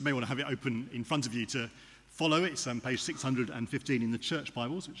You may want to have it open in front of you to follow it. It's page 615 in the church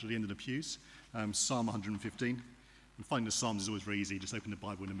Bibles, which are the end of the pews, Psalm 115. And finding the Psalms is always very easy. Just open the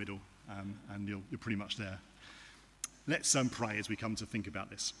Bible in the middle and you're pretty much there. Let's pray as we come to think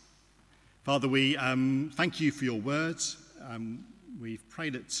about this. Father, we thank you for your words. We pray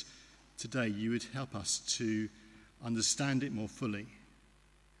that today you would help us to understand it more fully.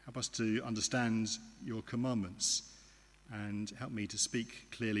 Help us to understand your commandments and help me to speak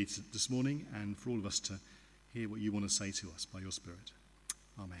clearly this morning and for all of us to hear what you want to say to us by your Spirit.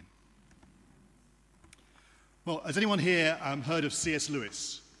 Amen. Well, has anyone here heard of C.S.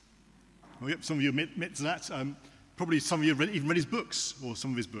 Lewis? Well, yep, some of you admit to that. Probably some of you have even read his books, or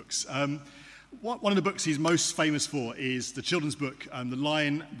some of his books. One of the books he's most famous for is the children's book, The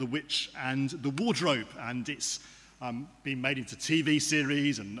Lion, the Witch and the Wardrobe. And it's been made into TV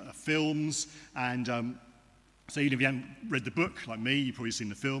series and films. And so even if you haven't read the book, like me, you've probably seen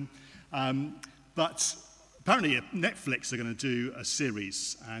the film. But apparently Netflix are going to do a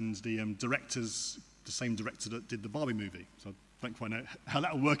series, and the director's the same director that did the Barbie movie. So I don't quite know how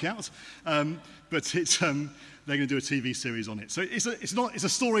that will work out. But it's, they're going to do a TV series on it. So it's a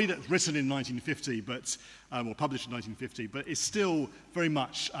story that's written in 1950, but, or published in 1950, but it's still very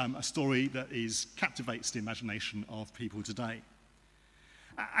much a story that captivates the imagination of people today.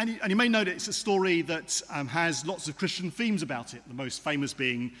 And you may know that it's a story that has lots of Christian themes about it, the most famous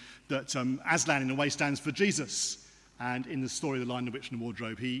being that Aslan in a way stands for Jesus. And in the story of The Lion, the Witch and the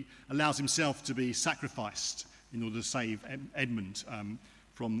Wardrobe, he allows himself to be sacrificed in order to save Edmund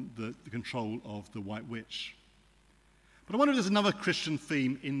from the control of the White Witch. But I wonder if there's another Christian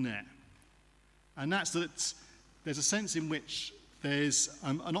theme in there. And that's that there's a sense in which there's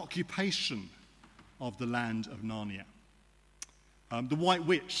an occupation of the land of Narnia. The White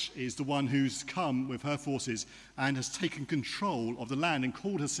Witch is the one who's come with her forces and has taken control of the land and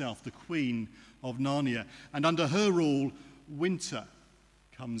called herself the Queen of Narnia. And under her rule, winter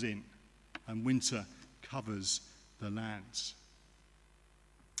comes in and winter covers the land.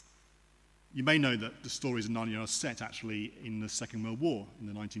 You may know that the stories of Narnia are set actually in the Second World War in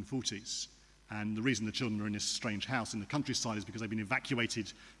the 1940s. And the reason the children are in this strange house in the countryside is because they've been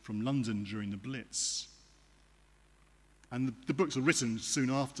evacuated from London during the Blitz. And the books were written soon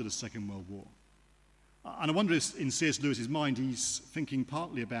after the Second World War. And I wonder if in C.S. Lewis's mind he's thinking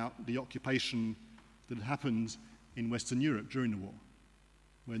partly about the occupation that had happened in Western Europe during the war,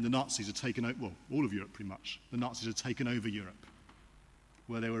 when the Nazis had taken over, well, all of Europe pretty much. The Nazis had taken over Europe,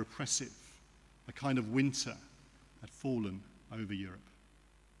 where they were oppressive. A kind of winter had fallen over Europe.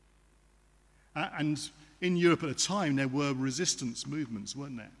 And in Europe at the time, there were resistance movements,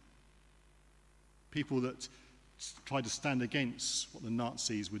 weren't there? People that tried to stand against what the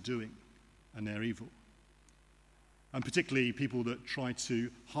Nazis were doing and their evil. And particularly people that tried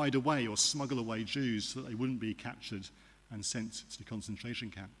to hide away or smuggle away Jews so that they wouldn't be captured and sent to the concentration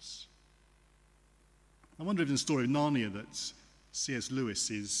camps. I wonder if in the story of Narnia that C.S.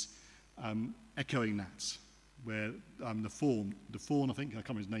 Lewis is echoing that, where the faun, I think, I can't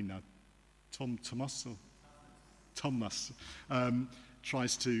remember his name now, Thomas,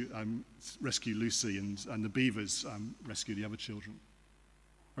 tries to rescue Lucy and the beavers rescue the other children.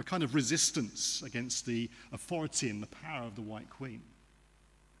 Or a kind of resistance against the authority and the power of the White Queen.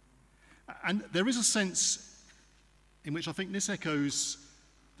 And there is a sense in which I think this echoes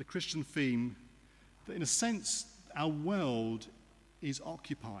the Christian theme that in a sense our world is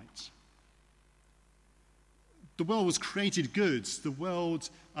occupied. The world was created good. The world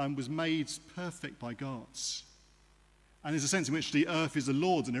was made perfect by God. And there's a sense in which the earth is the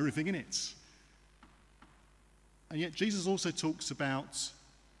Lord's and everything in it. And yet Jesus also talks about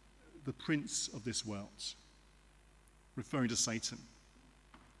the prince of this world, referring to Satan.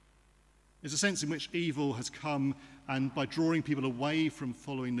 There's a sense in which evil has come and by drawing people away from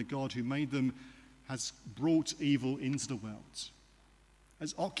following the God who made them, has brought evil into the world,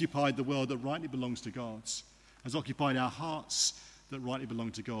 has occupied the world that rightly belongs to God, has occupied our hearts that rightly belong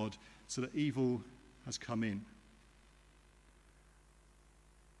to God, so that evil has come in.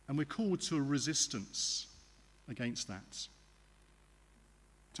 And we're called to a resistance against that,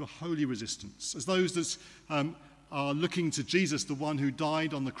 to a holy resistance, as those that are looking to Jesus, the one who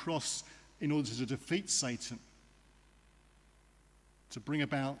died on the cross in order to defeat Satan, to bring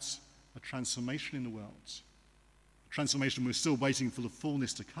about a transformation in the world. A transformation we're still waiting for the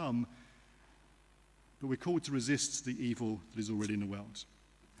fullness to come, but we're called to resist the evil that is already in the world.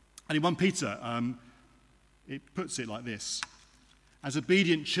 And in 1 Peter, it puts it like this: as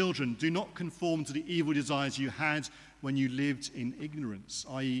obedient children, do not conform to the evil desires you had when you lived in ignorance,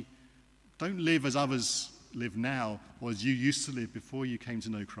 i.e., don't live as others live now or as you used to live before you came to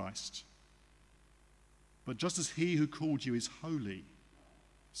know Christ. But just as he who called you is holy,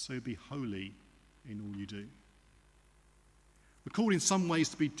 so be holy in all you do. We're called in some ways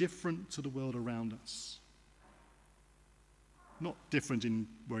to be different to the world around us. Not different in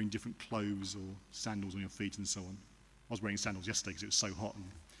wearing different clothes or sandals on your feet and so on. I was wearing sandals yesterday because it was so hot, and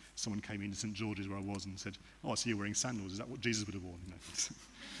someone came into St. George's where I was and said, "Oh, I see you're wearing sandals. Is that what Jesus would have worn?" You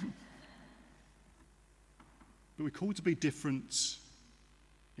know? But we're called to be different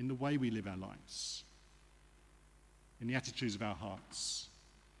in the way we live our lives, in the attitudes of our hearts,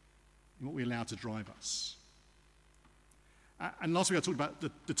 in what we allow to drive us. And last week I talked about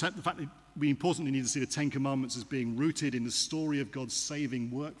the fact that we importantly need to see the Ten Commandments as being rooted in the story of God's saving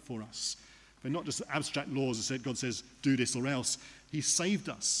work for us. They're not just abstract laws that God says, do this or else. He saved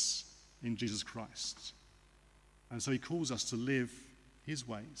us in Jesus Christ. And so he calls us to live his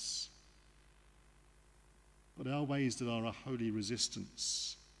ways. But there are ways that are a holy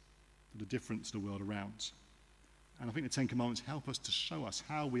resistance, that are different to the world around. And I think the Ten Commandments help us to show us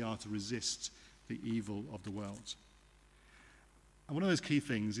how we are to resist the evil of the world. And one of those key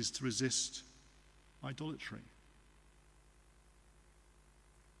things is to resist idolatry.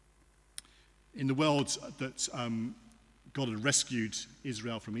 In the world that God had rescued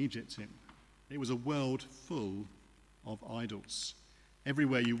Israel from Egypt in, it was a world full of idols.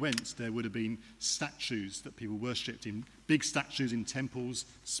 Everywhere you went, there would have been statues that people worshipped, in big statues in temples,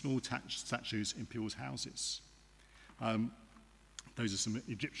 small statues in people's houses. Those are some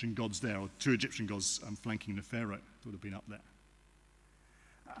Egyptian gods there, or two Egyptian gods flanking the Pharaoh that would have been up there.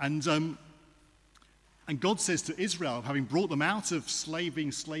 And God says to Israel, having brought them out of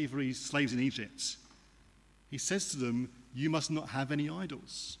slaves in Egypt, he says to them, you must not have any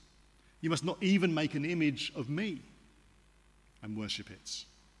idols. You must not even make an image of me and worship it.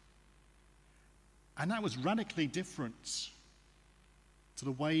 And that was radically different to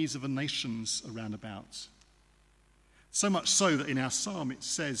the ways of the nations around about. So much so that in our psalm it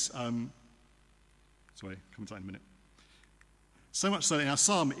says, come to that in a minute. So much so in our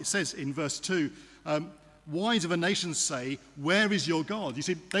psalm, it says in verse 2, why do the nations say, where is your God? You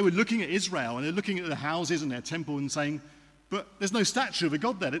see, they were looking at Israel and they're looking at their houses and their temple and saying, but there's no statue of a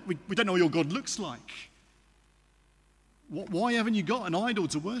God there. We don't know what your God looks like. Why haven't you got an idol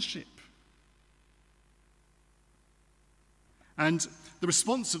to worship? And the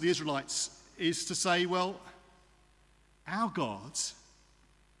response of the Israelites is to say, well, our God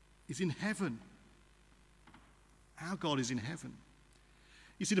is in heaven. Our God is in heaven.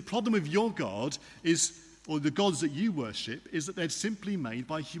 You see, the problem with your God is, or the gods that you worship, is that they're simply made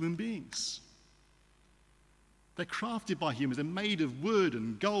by human beings. They're crafted by humans. They're made of wood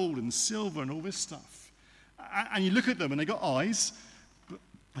and gold and silver and all this stuff. And you look at them and they've got eyes, but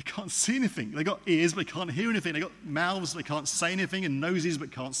they can't see anything. They've got ears, but they can't hear anything. They've got mouths, but they can't say anything, and noses,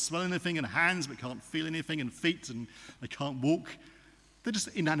 but can't smell anything, and hands, but can't feel anything, and feet, and they can't walk. They're just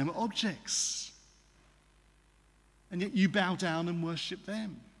inanimate objects. And yet you bow down and worship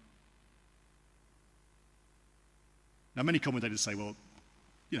them. Now, many commentators say, well,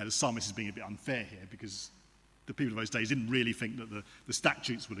 the psalmist is being a bit unfair here because the people of those days didn't really think that the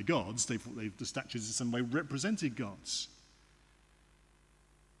statues were the gods. They thought the statues in some way represented gods.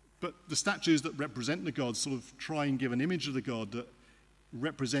 But the statues that represent the gods sort of try and give an image of the god that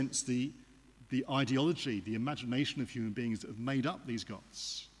represents the ideology, the imagination of human beings that have made up these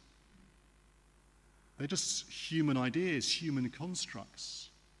gods. They're just human ideas, human constructs,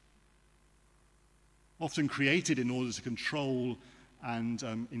 often created in order to control and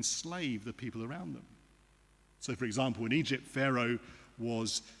enslave the people around them. So, for example, in Egypt, Pharaoh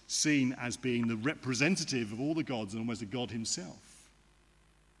was seen as being the representative of all the gods and almost a god himself,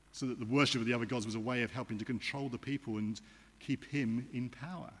 so that the worship of the other gods was a way of helping to control the people and keep him in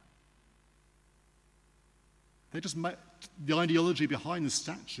power. The ideology behind the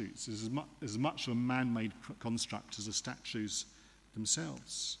statues is as much of a man-made construct as the statues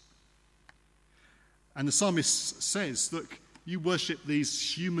themselves. And the psalmist says, look, you worship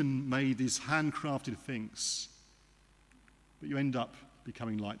these human-made, these handcrafted things, but you end up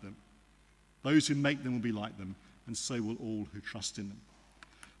becoming like them. Those who make them will be like them, and so will all who trust in them.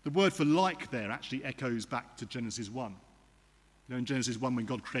 The word for like there actually echoes back to Genesis 1. In Genesis 1, when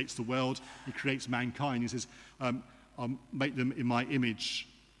God creates the world, he creates mankind. He says, I'll make them in my image.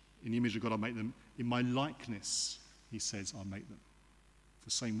 In the image of God, I'll make them. In my likeness, he says, I'll make them.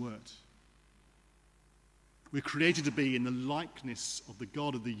 It's the same word. We're created to be in the likeness of the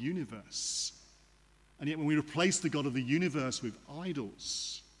God of the universe. And yet when we replace the God of the universe with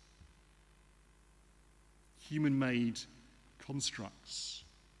idols, human-made constructs,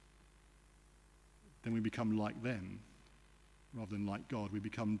 then we become like them rather than like God. We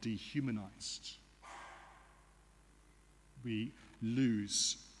become dehumanized. We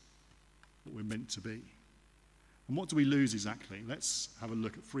lose what we're meant to be. And what do we lose exactly? Let's have a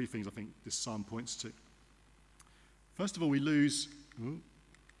look at three things I think this psalm points to. First of all, we lose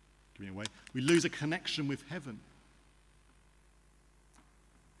a connection with heaven.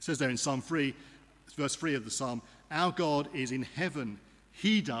 It says there in Psalm 3, verse 3 of the psalm, our God is in heaven.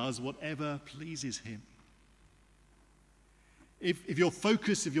 He does whatever pleases him. If your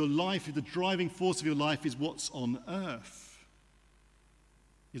focus of your life, if the driving force of your life is what's on earth,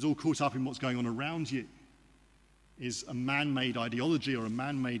 is all caught up in what's going on around you, is a man-made ideology or a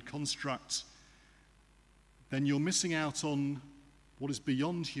man-made construct, then you're missing out on what is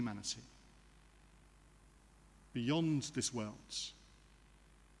beyond humanity, beyond this world.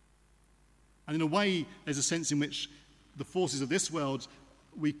 And in a way, there's a sense in which the forces of this world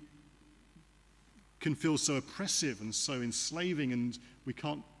we can feel so oppressive and so enslaving, and we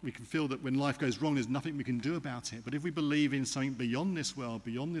can feel that when life goes wrong, there's nothing we can do about it. But if we believe in something beyond this world,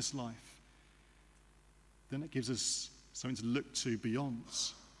 beyond this life, then it gives us something to look to beyond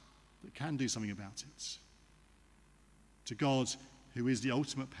that can do something about it. To God, who is the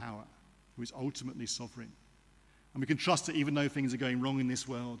ultimate power, who is ultimately sovereign. And we can trust that even though things are going wrong in this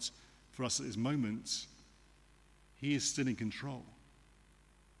world for us at this moment, he is still in control.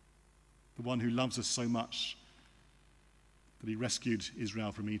 The one who loves us so much that he rescued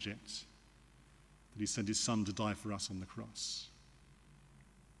Israel from Egypt, that he sent his son to die for us on the cross.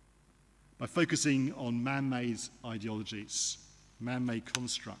 By focusing on man-made ideologies, man-made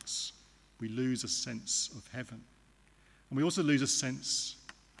constructs, we lose a sense of heaven. And we also lose a sense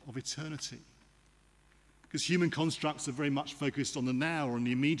of eternity. Because human constructs are very much focused on the now or on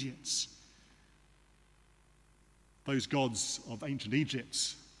the immediate. Those gods of ancient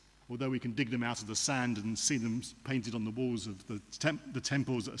Egypt, although we can dig them out of the sand and see them painted on the walls of the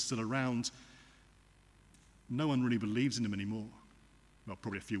temples that are still around, no one really believes in them anymore. Well,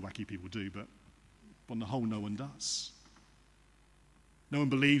 probably a few wacky people do, but on the whole, no one does. No one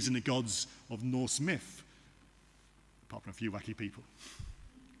believes in the gods of Norse myth, apart from a few wacky people.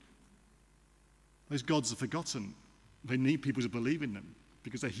 Those gods are forgotten. They need people to believe in them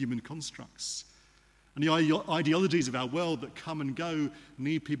because they're human constructs. And the ideologies of our world that come and go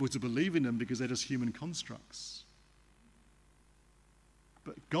need people to believe in them because they're just human constructs.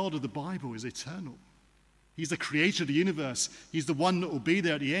 But God of the Bible is eternal. He's the creator of the universe. He's the one that will be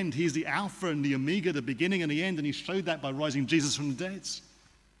there at the end. He's the Alpha and the Omega, the beginning and the end, and he showed that by rising Jesus from the dead.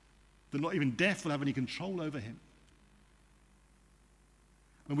 That not even death will have any control over him.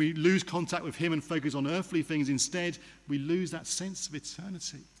 When we lose contact with him and focus on earthly things instead, we lose that sense of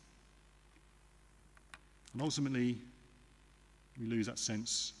eternity. And ultimately, we lose that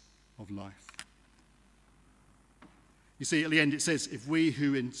sense of life. You see, at the end it says, if we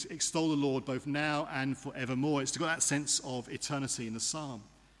who extol the Lord both now and forevermore, it's got that sense of eternity in the psalm.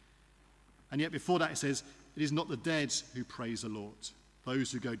 And yet before that it says, it is not the dead who praise the Lord,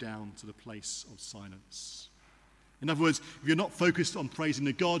 those who go down to the place of silence. In other words, if you're not focused on praising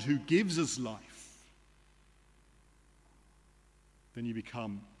the God who gives us life, then you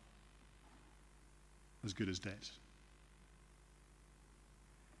become as good as dead.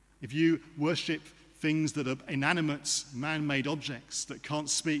 If you worship things that are inanimate, man-made objects that can't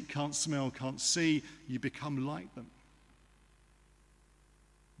speak, can't smell, can't see, you become like them.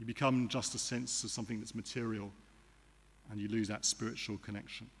 You become just a sense of something that's material, and you lose that spiritual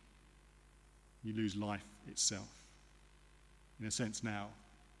connection. You lose life itself. In a sense now,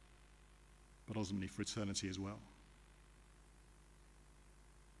 but ultimately for eternity as well.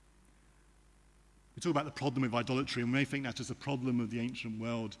 We talk about the problem of idolatry, and we may think that's just a problem of the ancient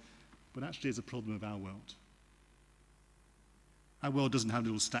world, but actually it's a problem of our world. Our world doesn't have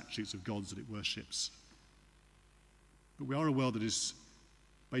little statues of gods that it worships. But we are a world that has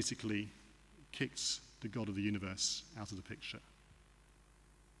basically kicked the God of the universe out of the picture.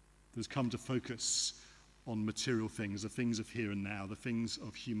 That has come to focus on material things, the things of here and now, the things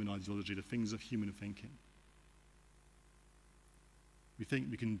of human ideology, the things of human thinking. We think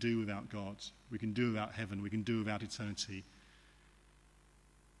we can do without God, we can do without heaven, we can do without eternity,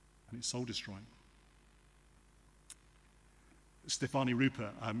 and it's soul-destroying. Stefani Ruper,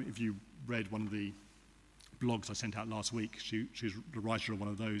 if you read one of the blogs I sent out last week, she's the writer of one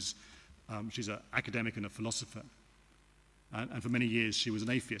of those. She's an academic and a philosopher, and for many years she was an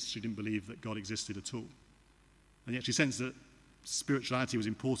atheist. She didn't believe that God existed at all. And yet she sensed that spirituality was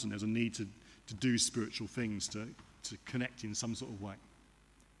important. There was a need to do spiritual things, to connect in some sort of way.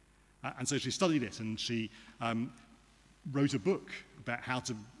 And so she studied it, and she wrote a book about how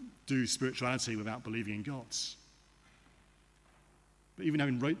to do spirituality without believing in God. But even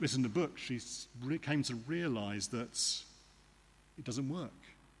having written the book, she came to realize that it doesn't work.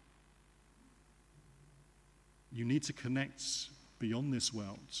 You need to connect beyond this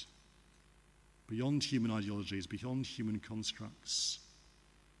world, beyond human ideologies, beyond human constructs.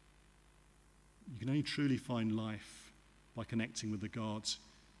 You can only truly find life by connecting with the God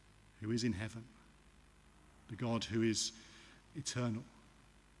who is in heaven, the God who is eternal.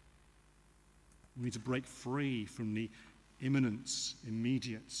 We need to break free from the imminent,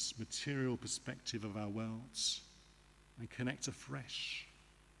 immediate, material perspective of our worlds and connect afresh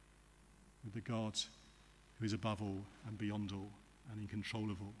with the God who is above all and beyond all and in control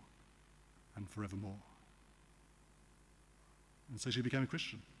of all and forevermore. And so she became a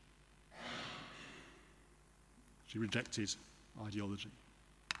Christian. She rejected idolatry.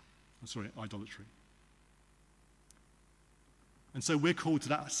 And so we're called to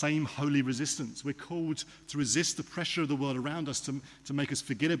that same holy resistance. We're called to resist the pressure of the world around us to make us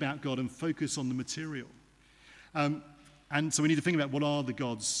forget about God and focus on the material. And so we need to think about what are the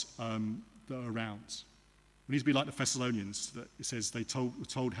gods that are around. We need to be like the Thessalonians. That it says they were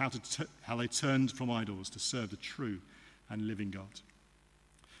told how they turned from idols to serve the true and living God.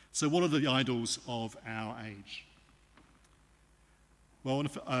 So what are the idols of our age? Well,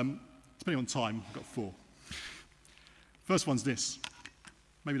 depending on time, I've got 4. First one's this,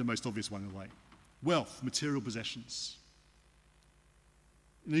 maybe the most obvious one in a way. Wealth, material possessions.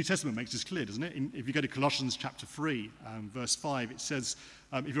 The New Testament makes this clear, doesn't it? If you go to Colossians chapter 3, verse 5, it says,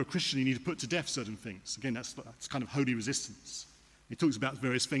 if you're a Christian, you need to put to death certain things. Again, that's kind of holy resistance. It talks about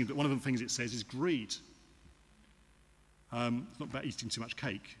various things, but one of the things it says is greed. It's not about eating too much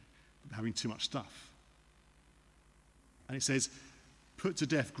cake, but having too much stuff. And it says, put to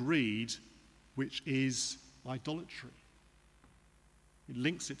death greed, which is idolatry. It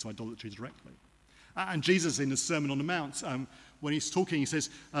links it to idolatry directly. And Jesus, in the Sermon on the Mount, when he's talking, he says,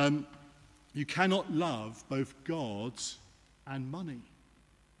 you cannot love both God and money.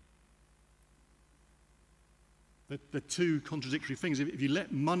 They're two contradictory things. If you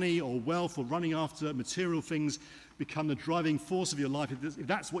let money or wealth or running after material things become the driving force of your life, if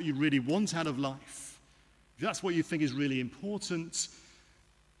that's what you really want out of life, if that's what you think is really important,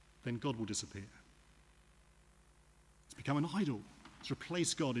 then God will disappear. It's become an idol. It's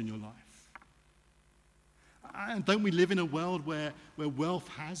replaced God in your life. And don't we live in a world where wealth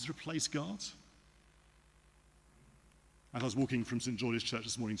has replaced God? As I was walking from St. George's Church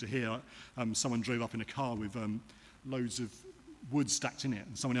this morning to here, someone drove up in a car with loads of wood stacked in it,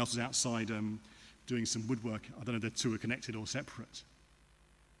 and someone else was outside doing some woodwork. I don't know if the two are connected or separate.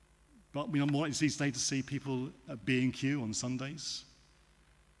 But we are more likely these days to see people at B&Q on Sundays,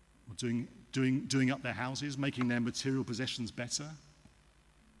 or doing up their houses, making their material possessions better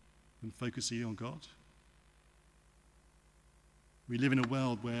than focusing on God. We live in a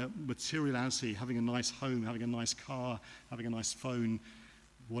world where materiality, having a nice home, having a nice car, having a nice phone,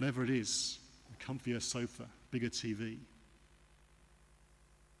 whatever it is, a comfier sofa, bigger TV,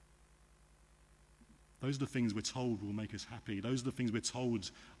 those are the things we're told will make us happy. Those are the things we're told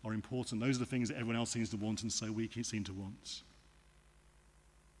are important. Those are the things that everyone else seems to want and so we seem to want.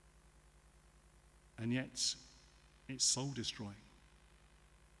 And yet, it's soul-destroying.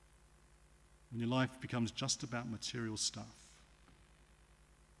 When your life becomes just about material stuff,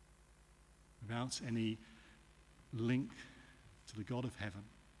 without any link to the God of heaven,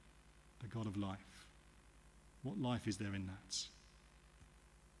 the God of life, what life is there in that?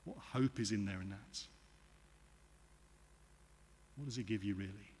 What hope is in there in that? What does it give you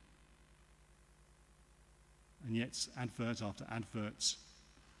really? And yet, advert after advert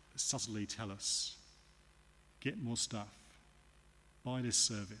subtly tell us, get more stuff, buy this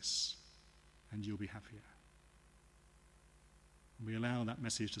service, and you'll be happier. And we allow that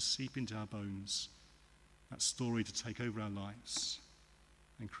message to seep into our bones, that story to take over our lives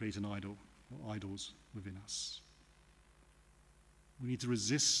and create an idol or idols within us. We need to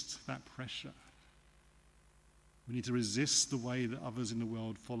resist that pressure. We need to resist the way that others in the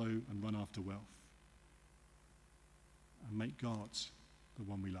world follow and run after wealth, and make God the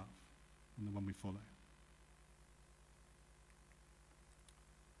one we love and the one we follow.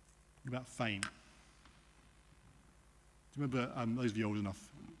 About fame. Do you remember, those of you old enough,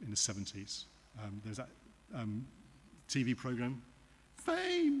 in the 70s, there's that TV program,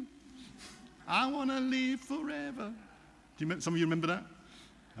 Fame, I want to live forever. Some of you remember that?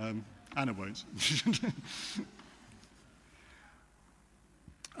 Anna won't.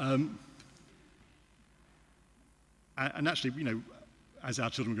 And actually, as our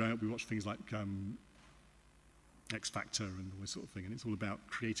children were growing up, we watched things like X Factor and all this sort of thing, and it's all about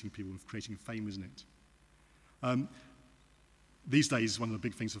creating people and creating fame, isn't it? These days, one of the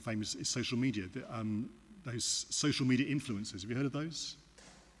big things for fame is social media. Those social media influencers, have you heard of those?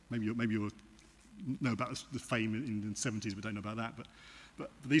 Maybe you'll know about the fame in the 70s, but don't know about that. But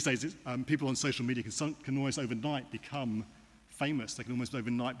these days, people on social media can almost overnight become famous. They can almost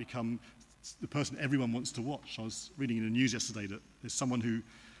overnight become the person everyone wants to watch. I was reading in the news yesterday that there's someone who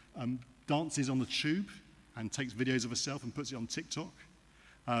dances on the tube and takes videos of herself and puts it on TikTok.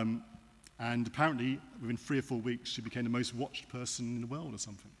 And apparently, within 3 or 4 weeks, she became the most watched person in the world or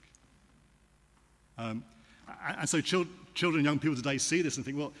something. And so children and young people today see this and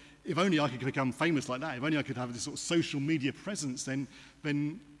think, well, if only I could become famous like that, if only I could have this sort of social media presence, then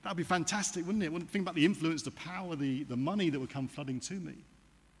that would be fantastic, wouldn't it? Think about the influence, the power, the money that would come flooding to me.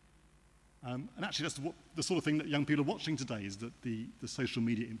 And actually, that's the sort of thing that young people are watching today, is that the social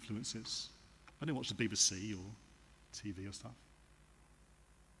media influences. I don't watch the BBC or TV or stuff.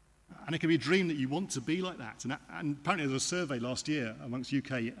 And it can be a dream that you want to be like that. And apparently there was a survey last year amongst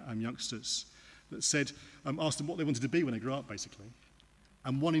UK youngsters that said, asked them what they wanted to be when they grew up, basically.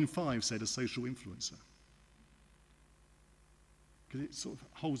 And 1 in 5 said a social influencer. Because it sort of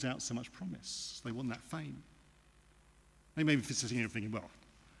holds out so much promise. They want that fame. They may be sitting here thinking, well,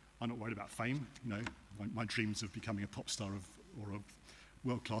 I'm not worried about fame. You know, my dreams of becoming a pop star or a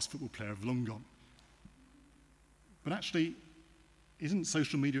world-class football player have long gone. But actually, isn't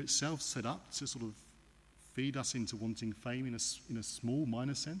social media itself set up to sort of feed us into wanting fame in a small,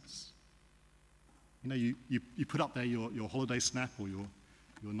 minor sense? You know, you put up there your holiday snap or your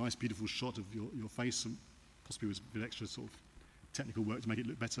nice, beautiful shot of your face, and possibly with a bit extra sort of technical work to make it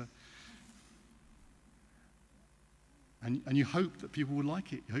look better. And you hope that people will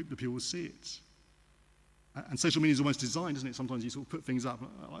like it. You hope that people will see it. And social media is almost designed, isn't it? Sometimes you sort of put things up.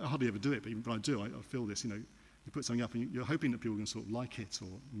 I hardly ever do it, but even when I do, I feel this, you know. You put something up and you're hoping that people can sort of like it or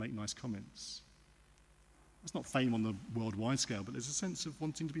make nice comments. That's not fame on the worldwide scale, but there's a sense of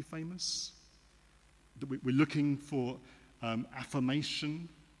wanting to be famous. That we're looking for affirmation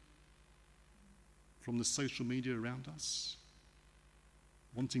from the social media around us.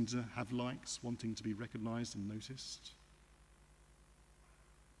 Wanting to have likes, wanting to be recognized and noticed.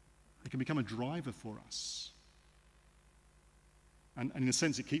 It can become a driver for us. And in a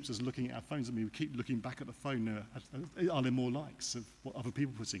sense, it keeps us looking at our phones. I mean, we keep looking back at the phone. Are there more likes of what other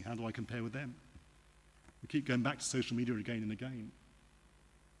people are putting? How do I compare with them? We keep going back to social media again and again.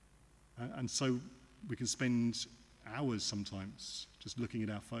 And so we can spend hours sometimes just looking at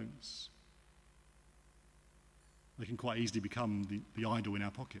our phones. They can quite easily become the idol in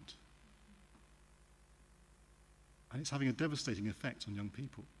our pocket. And it's having a devastating effect on young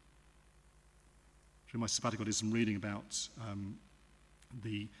people. During my sabbatical, I did some reading about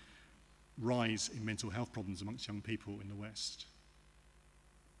the rise in mental health problems amongst young people in the West.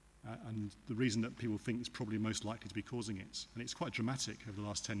 And the reason that people think is probably most likely to be causing it. And it's quite dramatic over the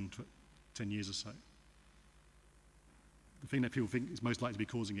last 10 years or so. The thing that people think is most likely to be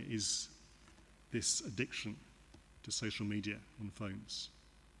causing it is this addiction to social media on phones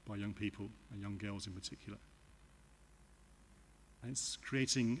by young people and young girls in particular. And it's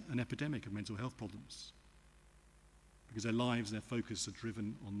creating an epidemic of mental health problems because their lives, their focus are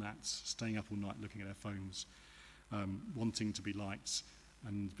driven on that, staying up all night looking at their phones, wanting to be liked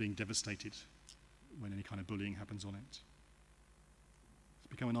and being devastated when any kind of bullying happens on it. It's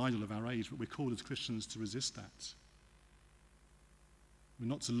become an idol of our age, but we're called as Christians to resist that. We're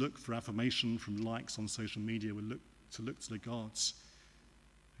not to look for affirmation from likes on social media. We're to look to the God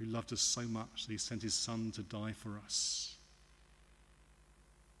who loved us so much that he sent his Son to die for us.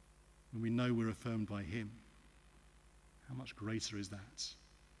 When we know we're affirmed by him, how much greater is that?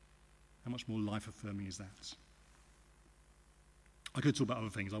 How much more life-affirming is that? I could talk about other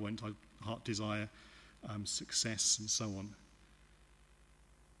things. I won't. Heart desire, success, and so on.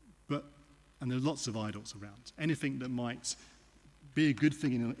 And there are lots of idols around. Anything that might be a good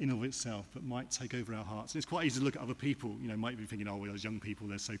thing in and of itself, but might take over our hearts. And it's quite easy to look at other people. You know, might be thinking, oh, well, those young people,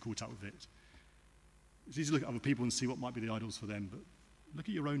 they're so caught up with it. It's easy to look at other people and see what might be the idols for them, but look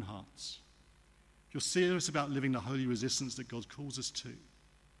at your own hearts. If you're serious about living the holy resistance that God calls us to,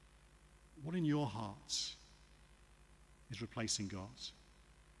 what in your heart is replacing God?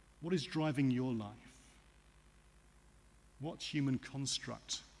 What is driving your life? What human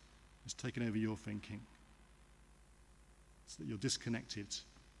construct has taken over your thinking so that you're disconnected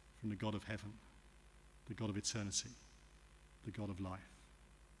from the God of heaven, the God of eternity, the God of life?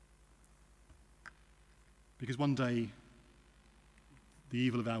 Because one day, the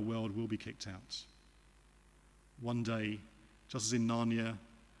evil of our world will be kicked out. One day, just as in Narnia,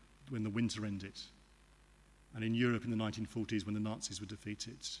 when the winter ended, And in Europe in the 1940s, when the Nazis were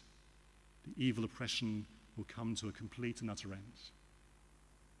defeated, the evil oppression will come to a complete and utter end.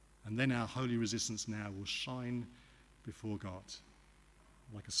 And then our holy resistance now will shine before God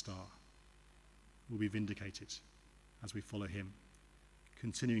like a star. We'll be vindicated as we follow him,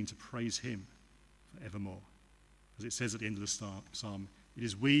 continuing to praise him forevermore. As it says at the end of the psalm, it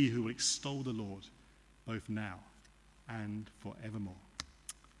is we who will extol the Lord both now and forevermore.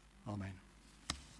 Amen.